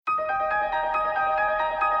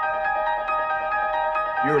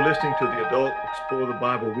You're listening to the Adult Explore the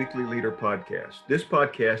Bible Weekly Leader podcast. This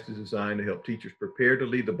podcast is designed to help teachers prepare to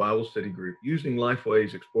lead the Bible study group using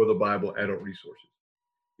Lifeway's Explore the Bible adult resources.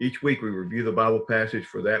 Each week, we review the Bible passage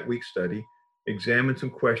for that week's study, examine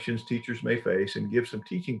some questions teachers may face, and give some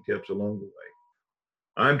teaching tips along the way.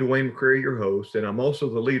 I'm Dwayne McCrary, your host, and I'm also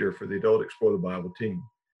the leader for the Adult Explore the Bible team.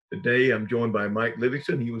 Today, I'm joined by Mike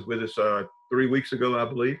Livingston. He was with us 3 weeks ago, I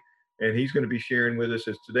believe, and he's going to be sharing with us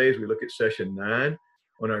as we look at session 9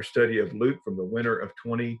 on our study of Luke from the winter of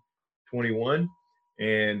 2021.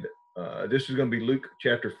 And this is going to be Luke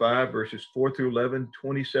chapter 5, verses 4 through 11,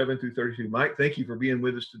 27 through 32. Mike, thank you for being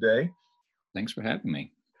with us today. Thanks for having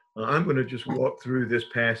me. I'm going to just walk through this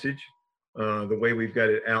passage the way we've got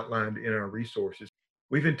it outlined in our resources.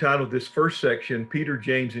 We've entitled this first section, Peter,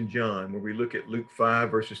 James, and John, where we look at Luke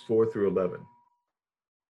 5, verses 4 through 11.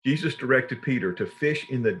 Jesus directed Peter to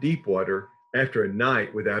fish in the deep water after a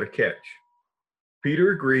night without a catch.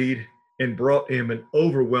 Peter agreed and brought him an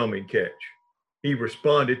overwhelming catch. He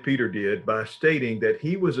responded, Peter did, by stating that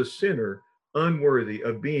he was a sinner unworthy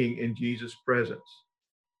of being in Jesus' presence.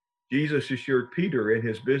 Jesus assured Peter and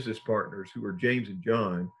his business partners, who were James and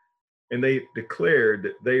John, and they declared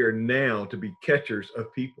that they are now to be catchers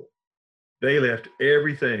of people. They left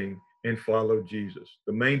everything and followed Jesus.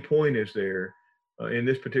 The main point is there in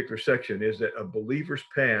this particular section is that a believer's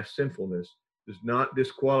past sinfulness does not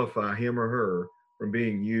disqualify him or her from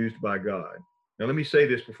being used by God. Now, let me say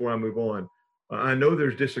this before I move on. I know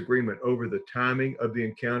there's disagreement over the timing of the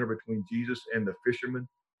encounter between Jesus and the fishermen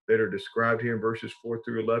that are described here in verses 4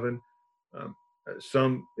 through 11.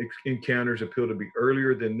 Some encounters appear to be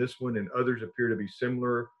earlier than this one, and others appear to be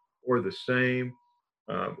similar or the same.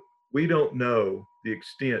 We don't know the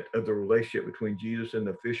extent of the relationship between Jesus and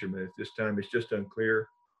the fishermen at this time. It's just unclear.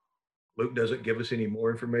 Luke doesn't give us any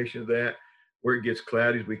more information of that. Where it gets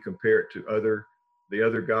cloudy is we compare it to the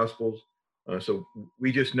other gospels. So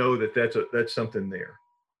we just know that that's something there.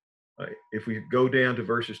 If we go down to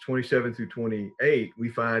verses 27 through 28, we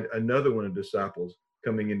find another one of the disciples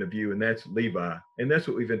coming into view, and that's Levi. And that's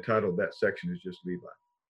what we've entitled that section, is just Levi.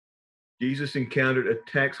 Jesus encountered a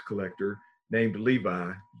tax collector named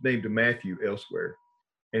Levi, named Matthew elsewhere,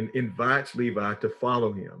 and invites Levi to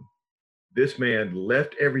follow him. This man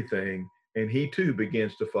left everything, and he too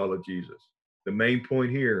begins to follow Jesus. The main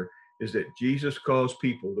point here is that Jesus calls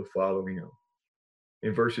people to follow him.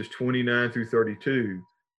 In verses 29 through 32,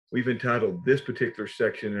 we've entitled this particular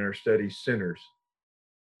section in our study, Sinners.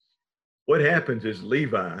 What happens is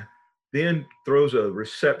Levi then throws a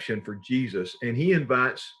reception for Jesus, and he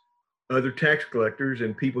invites other tax collectors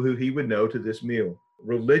and people who he would know to this meal.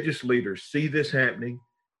 Religious leaders see this happening,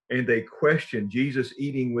 and they question Jesus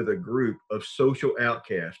eating with a group of social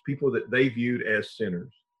outcasts, people that they viewed as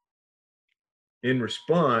sinners. In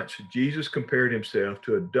response, Jesus compared himself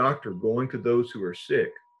to a doctor going to those who are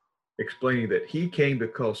sick, explaining that he came to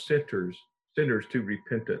call sinners to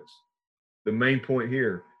repentance. The main point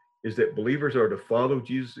here is that believers are to follow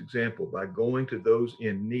Jesus' example by going to those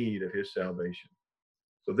in need of his salvation.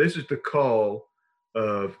 So this is the call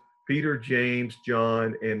of Peter, James,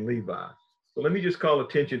 John, and Levi. So let me just call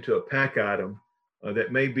attention to a pack item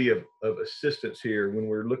that may be of assistance here when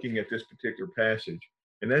we're looking at this particular passage.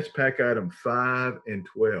 And that's pack item 5 and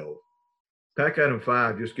 12. Pack item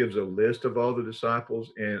 5 just gives a list of all the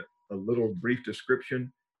disciples and a little brief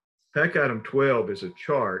description. Pack item 12 is a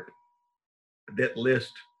chart that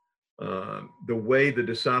lists the way the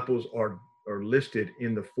disciples are listed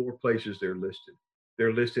in the 4 places they're listed.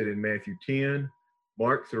 They're listed in Matthew 10,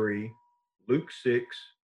 Mark 3, Luke 6,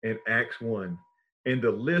 and Acts 1. And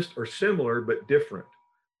the lists are similar but different.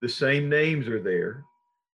 The same names are there,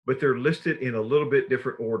 but they're listed in a little bit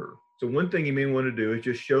different order. So one thing you may want to do is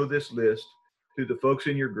just show this list to the folks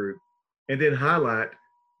in your group and then highlight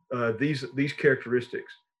these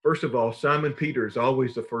characteristics. First of all, Simon Peter is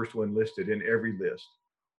always the first one listed in every list.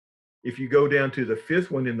 If you go down to the 5th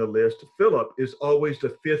one in the list, Philip is always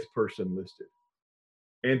the 5th person listed.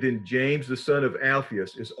 And then James, the son of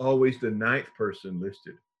Alphaeus, is always the 9th person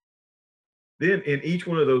listed. Then in each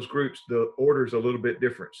one of those groups, the order is a little bit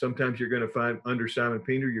different. Sometimes you're going to find under Simon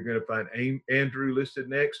Peter, you're going to find Andrew listed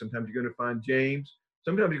next. Sometimes you're going to find James.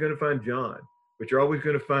 Sometimes you're going to find John. But you're always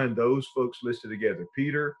going to find those folks listed together: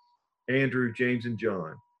 Peter, Andrew, James, and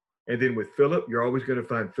John. And then with Philip, you're always going to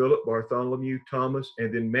find Philip, Bartholomew, Thomas,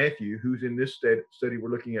 and then Matthew, who's in this study we're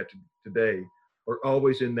looking at today, are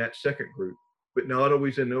always in that second group, but not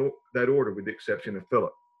always in that order, with the exception of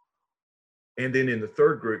Philip. And then in the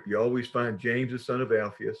third group, you always find James, the son of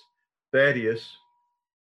Alphaeus, Thaddeus,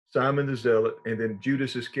 Simon the Zealot, and then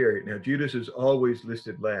Judas Iscariot. Now, Judas is always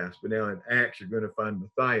listed last, but now in Acts, you're going to find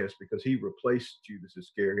Matthias because he replaced Judas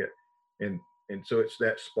Iscariot. And so it's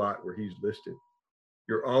that spot where he's listed.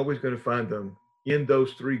 You're always going to find them in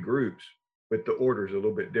those three groups, but the order is a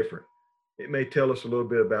little bit different. It may tell us a little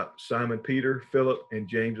bit about Simon Peter, Philip, and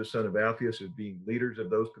James, the son of Alphaeus, as being leaders of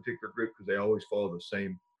those particular groups because they always follow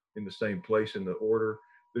in the same place in the order.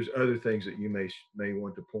 There's other things that you may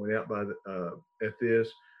want to point out at this,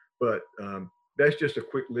 but that's just a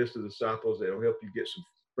quick list of disciples that will help you get some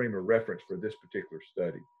frame of reference for this particular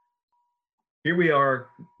study. Here we are,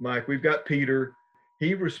 Mike. We've got Peter.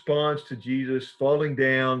 He responds to Jesus falling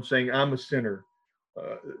down, saying, "I'm a sinner."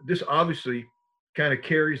 This obviously kind of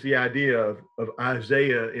carries the idea of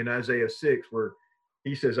Isaiah in Isaiah 6, where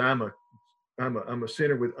he says, I'm a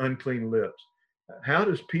sinner with unclean lips. How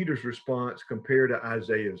does Peter's response compare to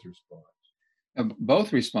Isaiah's response?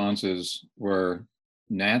 Both responses were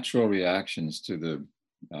natural reactions to the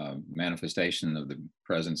manifestation of the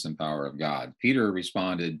presence and power of God. Peter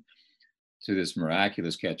responded to this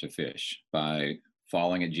miraculous catch of fish by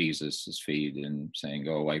falling at Jesus' feet and saying,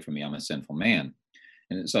 "Go away from me, I'm a sinful man."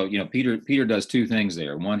 And so, Peter does two things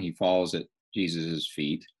there. One, he falls at Jesus'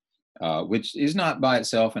 feet, which is not by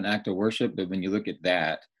itself an act of worship, but when you look at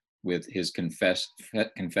that with his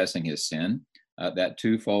confessing his sin, that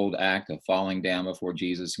twofold act of falling down before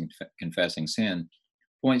Jesus and confessing sin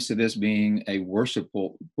points to this being a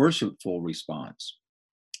worshipful response.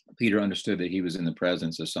 Peter understood that he was in the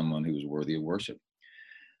presence of someone who was worthy of worship.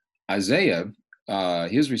 Isaiah,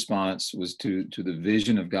 his response was to the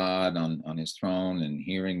vision of God on his throne and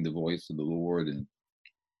hearing the voice of the Lord. And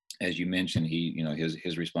as you mentioned,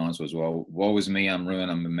 his response was, "Well, woe is me, I'm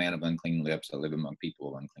ruined. I'm a man of unclean lips. I live among people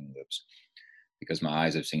of unclean lips, because my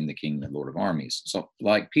eyes have seen the King, the Lord of armies." So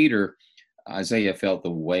like Peter, Isaiah felt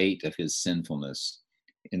the weight of his sinfulness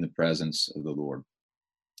in the presence of the Lord.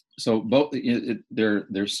 So both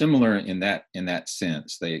they're similar in that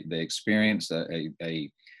sense. They experienced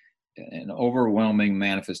an overwhelming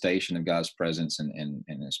manifestation of God's presence and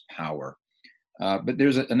his power. But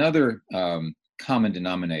there's another common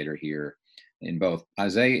denominator here in both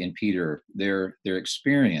Isaiah and Peter. Their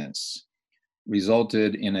experience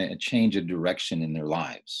resulted in a change of direction in their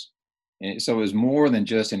lives. And so it was more than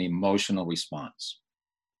just an emotional response.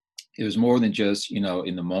 It was more than just, in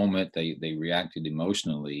the moment they reacted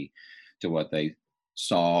emotionally to what they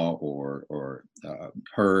saw or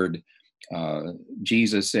heard.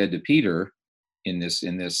 Jesus said to Peter in this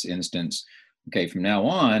instance, "Okay, from now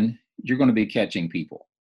on, you're going to be catching people."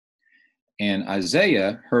 And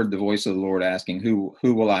Isaiah heard the voice of the Lord asking, who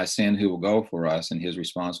will I send? Who will go for us? And his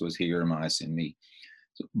response was, "Here am I, send me."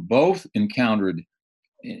 So both encountered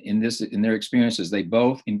in their experiences, they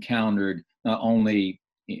both encountered not only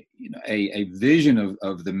a vision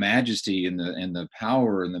of the majesty and the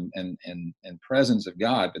power and presence of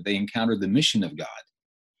God, but they encountered the mission of God.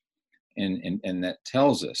 And that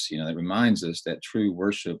tells us, that reminds us that true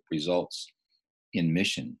worship results in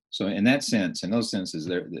mission. So in those senses,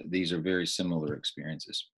 these are very similar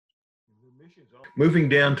experiences. Moving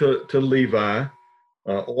down to Levi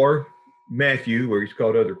or Matthew, where he's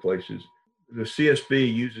called other places, the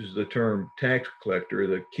CSB uses the term tax collector.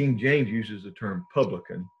 The King James uses the term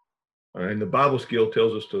publican. And the Bible Skill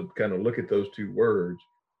tells us to kind of look at those two words.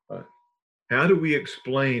 How do we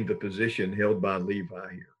explain the position held by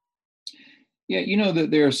Levi here? Yeah,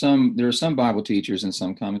 that there are some Bible teachers and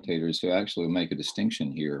some commentators who actually make a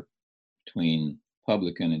distinction here between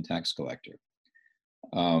publican and tax collector.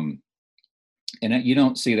 And you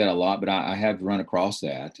don't see that a lot, but I have run across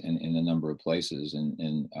that in a number of places.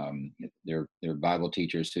 And there are Bible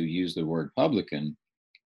teachers who use the word publican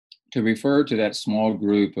to refer to that small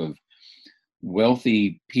group of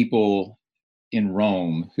wealthy people in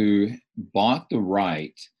Rome who bought the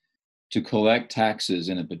right to collect taxes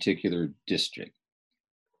in a particular district.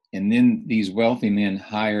 And then these wealthy men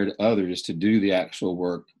hired others to do the actual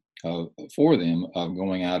work for them of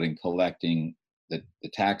going out and collecting the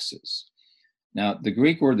taxes. Now, the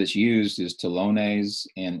Greek word that's used is telones,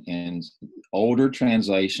 and older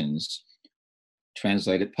translations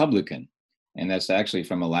translate it publican. And that's actually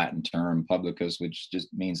from a Latin term, publicus, which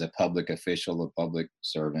just means a public official, a public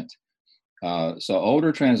servant. So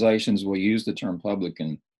older translations will use the term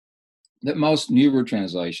publican. That most newer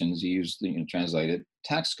translations translate it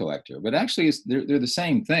tax collector. But actually, they're the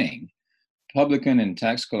same thing. Publican and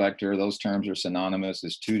tax collector, those terms are synonymous.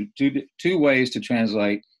 There's two ways to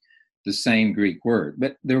translate the same Greek word.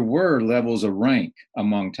 But there were levels of rank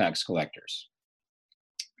among tax collectors.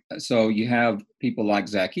 So you have people like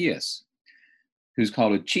Zacchaeus. who's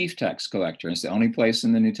called a chief tax collector. It's the only place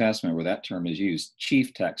in the New Testament where that term is used,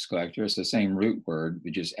 chief tax collector. It's the same root word,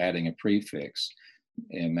 but just adding a prefix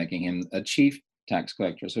and making him a chief tax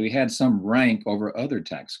collector. So he had some rank over other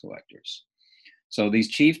tax collectors. So these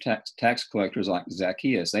chief tax collectors like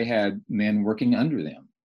Zacchaeus, they had men working under them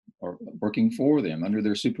or working for them under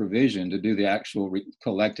their supervision to do the actual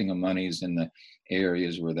collecting of monies in the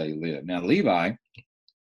areas where they live. Now, Levi,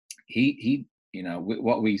 he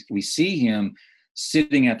what we see him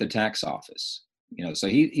sitting at the tax office, so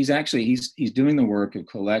he's doing the work of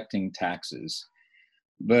collecting taxes,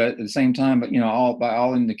 but at the same time, but by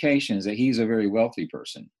all indications that he's a very wealthy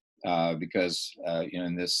person, because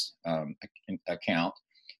in this account,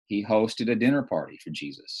 he hosted a dinner party for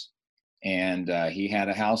Jesus, and he had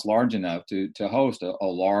a house large enough to host a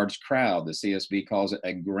large crowd. The CSB calls it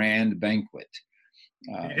a grand banquet.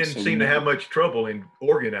 He didn't seem to have much trouble in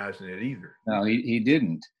organizing it either. No, he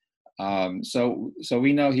didn't. So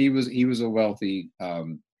we know he was a wealthy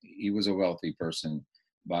person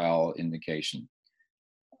by all indication.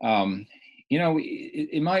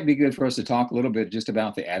 It might be good for us to talk a little bit just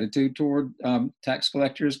about the attitude toward tax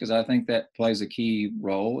collectors, because I think that plays a key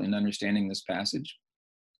role in understanding this passage.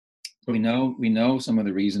 We know some of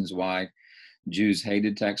the reasons why Jews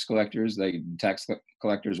hated tax collectors. Tax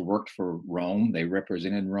collectors worked for Rome. They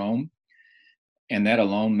represented Rome, and that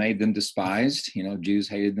alone made them despised. Jews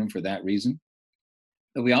hated them for that reason.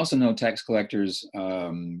 But we also know tax collectors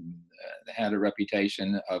had a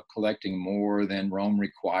reputation of collecting more than Rome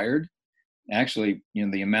required. Actually,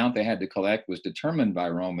 the amount they had to collect was determined by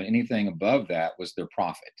Rome, and anything above that was their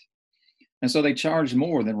profit. And so they charged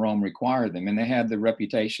more than Rome required them, and they had the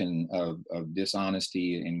reputation of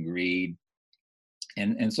dishonesty and greed.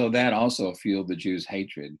 And so that also fueled the Jews'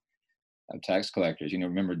 hatred of tax collectors.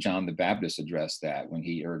 Remember John the Baptist addressed that when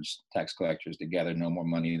he urged tax collectors to gather no more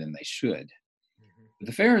money than they should. Mm-hmm.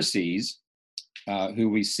 The Pharisees, who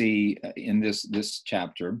we see in this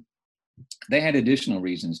chapter, they had additional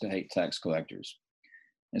reasons to hate tax collectors.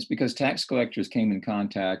 It's because tax collectors came in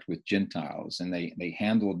contact with Gentiles, and they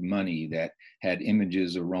handled money that had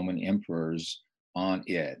images of Roman emperors on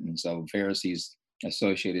it. And so Pharisees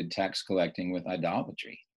associated tax collecting with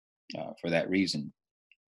idolatry for that reason.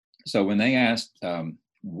 So when they asked,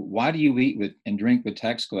 why do you eat with and drink with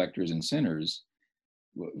tax collectors and sinners,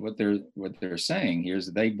 what they're saying here is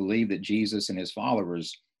that they believe that Jesus and his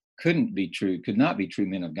followers could not be true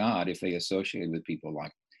men of God if they associated with people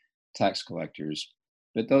like tax collectors.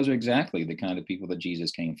 But those are exactly the kind of people that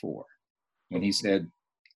Jesus came for. When he said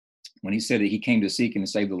that he came to seek and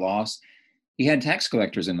to save the lost, he had tax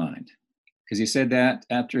collectors in mind, because he said that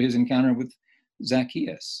after his encounter with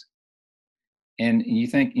Zacchaeus. And you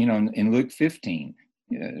think, in Luke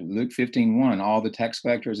 15:1, all the tax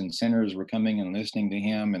collectors and sinners were coming and listening to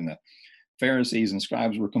him, and the Pharisees and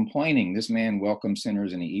scribes were complaining, this man welcomes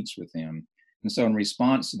sinners and he eats with them. And so in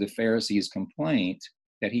response to the Pharisees' complaint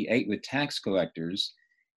that he ate with tax collectors,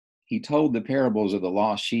 he told the parables of the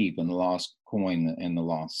lost sheep and the lost coin and the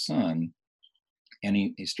lost son. And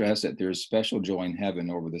he stressed that there's special joy in heaven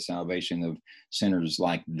over the salvation of sinners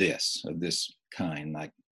like this, of this kind,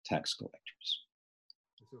 like tax collectors.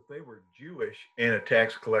 So if they were Jewish and a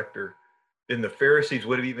tax collector, then the Pharisees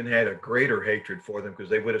would have even had a greater hatred for them, because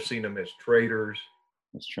they would have seen them as traitors.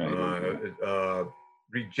 As traitors,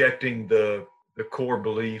 rejecting the core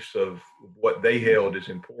beliefs of what they held as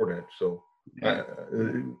important. So,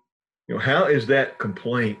 how is that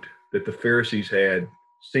complaint that the Pharisees had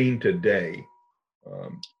seen today?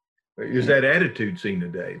 Is that attitude seen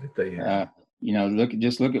today that they have?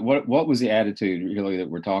 Look at what was the attitude really that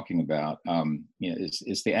we're talking about.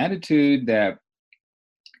 It's the attitude that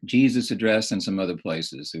Jesus addressed in some other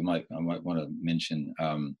places. I might want to mention.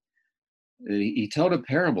 He told a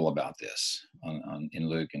parable about this in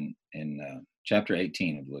Luke, in chapter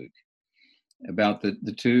 18 of Luke, about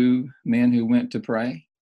the two men who went to pray,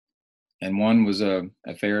 and one was a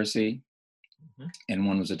Pharisee, mm-hmm. and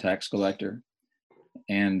one was a tax collector.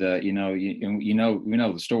 And we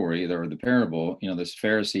know the story or the parable. This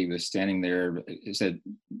Pharisee was standing there, it said,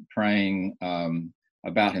 praying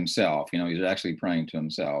about himself. He was actually praying to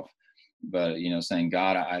himself, but saying,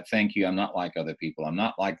 God, I thank you. I'm not like other people. I'm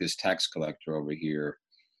not like this tax collector over here.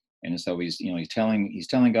 And so he's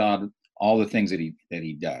telling God all the things that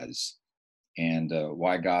he does, and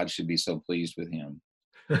why God should be so pleased with him.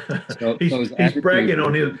 He's bragging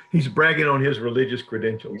on his religious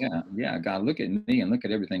credentials. Yeah. God, look at me and look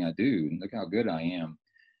at everything I do, and look how good I am.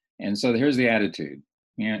 And so here's the attitude.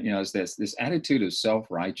 It's this attitude of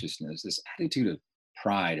self-righteousness, this attitude of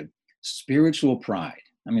pride, of spiritual pride.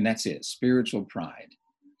 I mean, that's it, spiritual pride.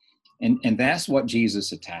 And that's what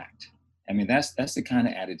Jesus attacked I mean, that's the kind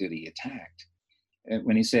of attitude he attacked.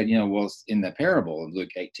 When he said, well, in the parable of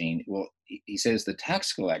Luke 18, well, he says the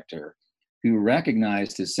tax collector who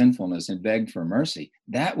recognized his sinfulness and begged for mercy,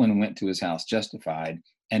 that one went to his house justified,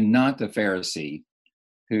 and not the Pharisee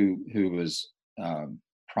who was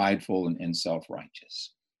prideful and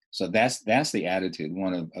self-righteous. So that's the attitude,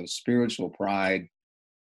 one of spiritual pride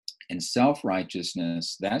and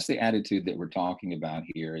self-righteousness. That's the attitude that we're talking about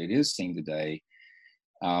here. It is seen today.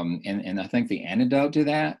 And I think the antidote to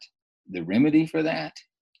that, the remedy for that,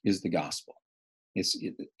 is the gospel.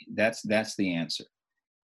 That's the answer,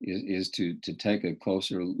 is to take a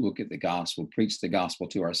closer look at the gospel, preach the gospel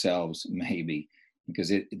to ourselves, maybe, because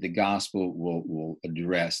the gospel will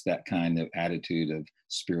address that kind of attitude of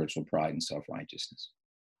spiritual pride and self-righteousness.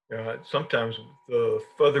 Sometimes the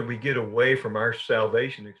further we get away from our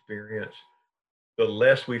salvation experience, the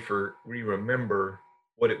less we remember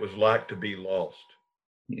what it was like to be lost.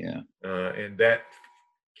 Yeah. And that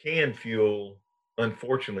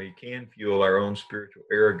unfortunately, can fuel our own spiritual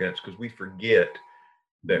arrogance, because we forget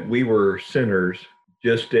that we were sinners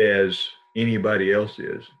just as anybody else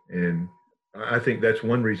is. And I think that's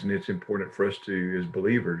one reason it's important for us to, as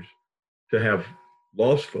believers, to have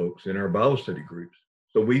lost folks in our Bible study groups.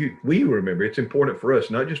 So we remember it's important for us,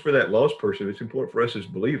 not just for that lost person, it's important for us as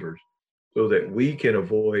believers, so that we can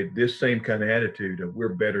avoid this same kind of attitude of we're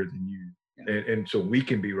better than you. Yeah. And so we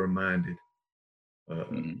can be reminded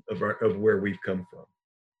of where we've come from.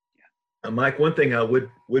 Yeah. Mike, one thing I would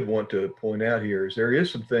want to point out here is there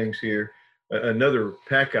is some things here, another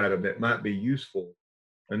pack item that might be useful,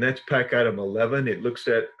 and that's pack item 11. It looks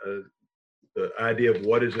at the idea of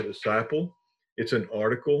what is a disciple. It's an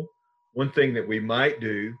article. One thing that we might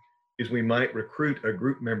do is we might recruit a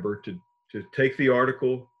group member to take the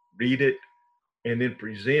article, read it, and then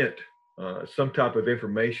present some type of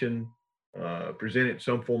information, present it in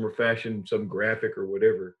some form or fashion, some graphic or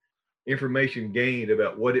whatever, information gained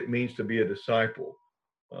about what it means to be a disciple,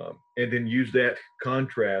 and then use that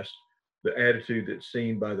contrast the attitude that's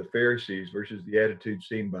seen by the Pharisees versus the attitude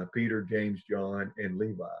seen by Peter, James, John, and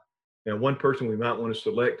Levi. Now, one person we might want to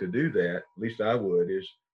select to do that, at least I would, is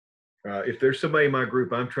if there's somebody in my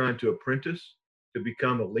group I'm trying to apprentice to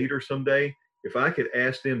become a leader someday, if I could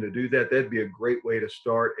ask them to do that, that'd be a great way to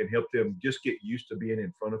start and help them just get used to being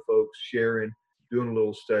in front of folks, sharing, doing a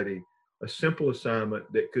little study, a simple assignment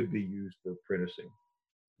that could be used for apprenticing.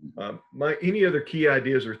 Mike, any other key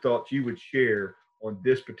ideas or thoughts you would share on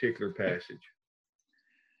this particular passage?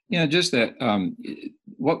 Yeah, just that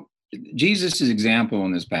what Jesus' example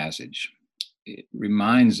in this passage, it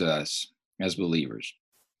reminds us as believers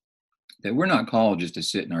that we're not called just to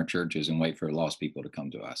sit in our churches and wait for lost people to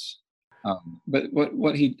come to us. But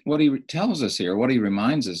what he tells us here, what he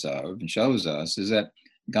reminds us of and shows us, is that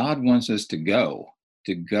God wants us to go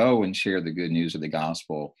and share the good news of the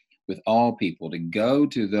gospel with all people, to go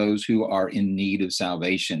to those who are in need of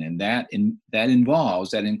salvation. And that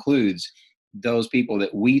includes those people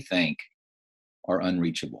that we think are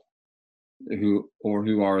unreachable, who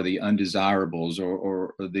are the undesirables,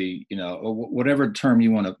 or the, or whatever term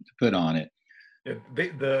you want to put on it. Yeah,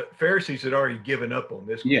 the Pharisees had already given up on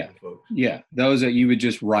this group of folks. Yeah, those that you would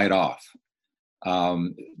just write off.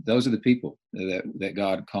 Those are the people that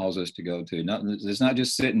God calls us to go to. It's not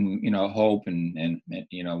just sit and hope and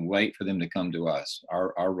wait for them to come to us.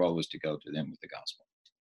 Our role is to go to them with the gospel.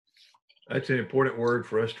 That's an important word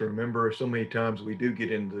for us to remember. So many times we do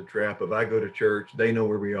get into the trap of, I go to church, they know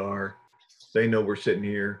where we are, they know we're sitting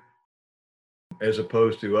here, as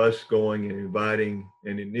opposed to us going and inviting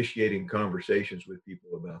and initiating conversations with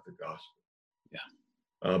people about the gospel.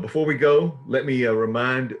 Yeah. Before we go, let me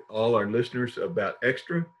remind all our listeners about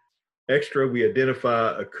Extra. Extra, we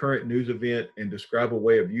identify a current news event and describe a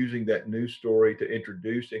way of using that news story to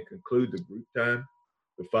introduce and conclude the group time.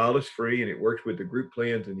 The file is free, and it works with the group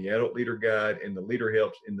plans in the Adult Leader Guide and the Leader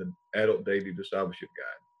Helps in the Adult Daily Discipleship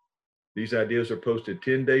Guide. These ideas are posted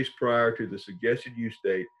 10 days prior to the suggested use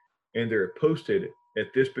date, and they're posted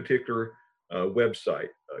at this particular website,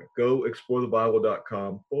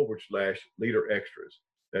 goexplorethebible.com/leader extras.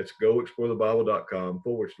 That's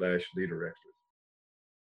goexplorethebible.com/leader extras.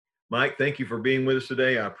 Mike, thank you for being with us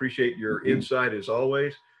today. I appreciate your insight as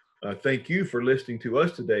always. Thank you for listening to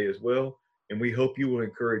us today as well. And we hope you will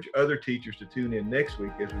encourage other teachers to tune in next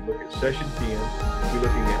week as we look at session 10. We're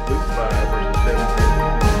looking at Luke 5, verses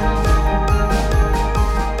 17.